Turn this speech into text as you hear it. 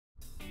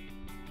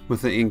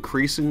With the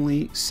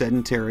increasingly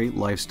sedentary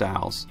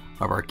lifestyles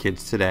of our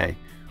kids today,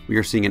 we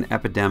are seeing an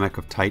epidemic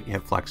of tight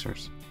hip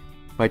flexors.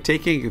 By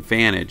taking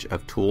advantage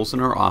of tools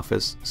in our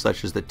office,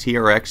 such as the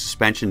TRX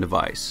suspension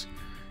device,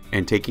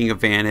 and taking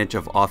advantage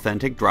of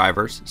authentic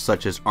drivers,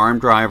 such as arm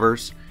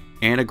drivers,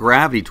 and a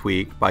gravity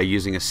tweak by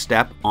using a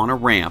step on a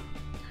ramp,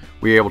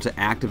 we are able to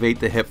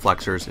activate the hip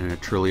flexors in a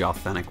truly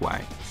authentic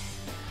way.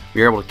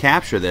 We are able to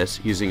capture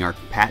this using our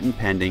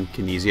patent-pending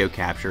Kinesio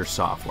Capture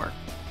software.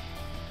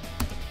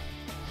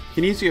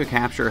 Kinesio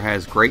Capture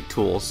has great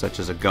tools such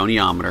as a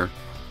goniometer,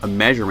 a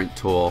measurement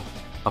tool,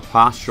 a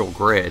postural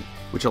grid,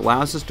 which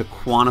allows us to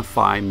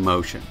quantify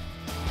motion.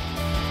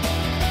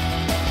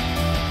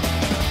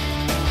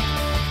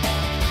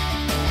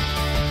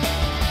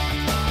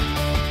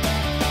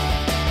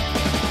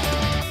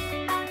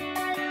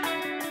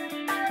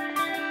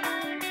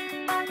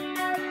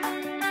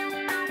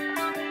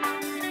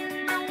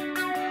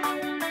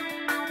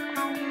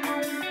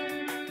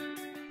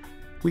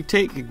 We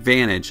take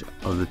advantage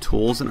of the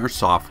tools in our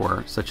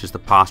software, such as the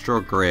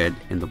postural grid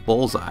and the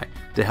bullseye,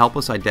 to help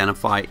us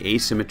identify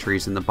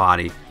asymmetries in the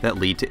body that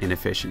lead to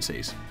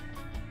inefficiencies.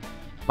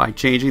 By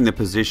changing the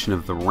position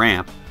of the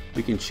ramp,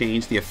 we can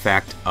change the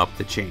effect up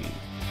the chain.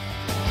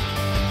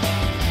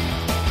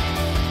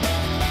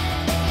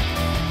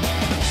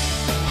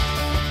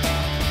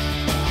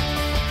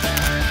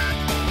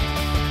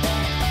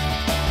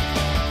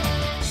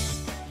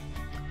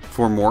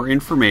 For more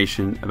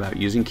information about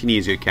using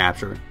Kinesio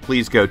Capture,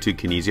 please go to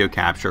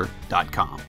kinesiocapture.com.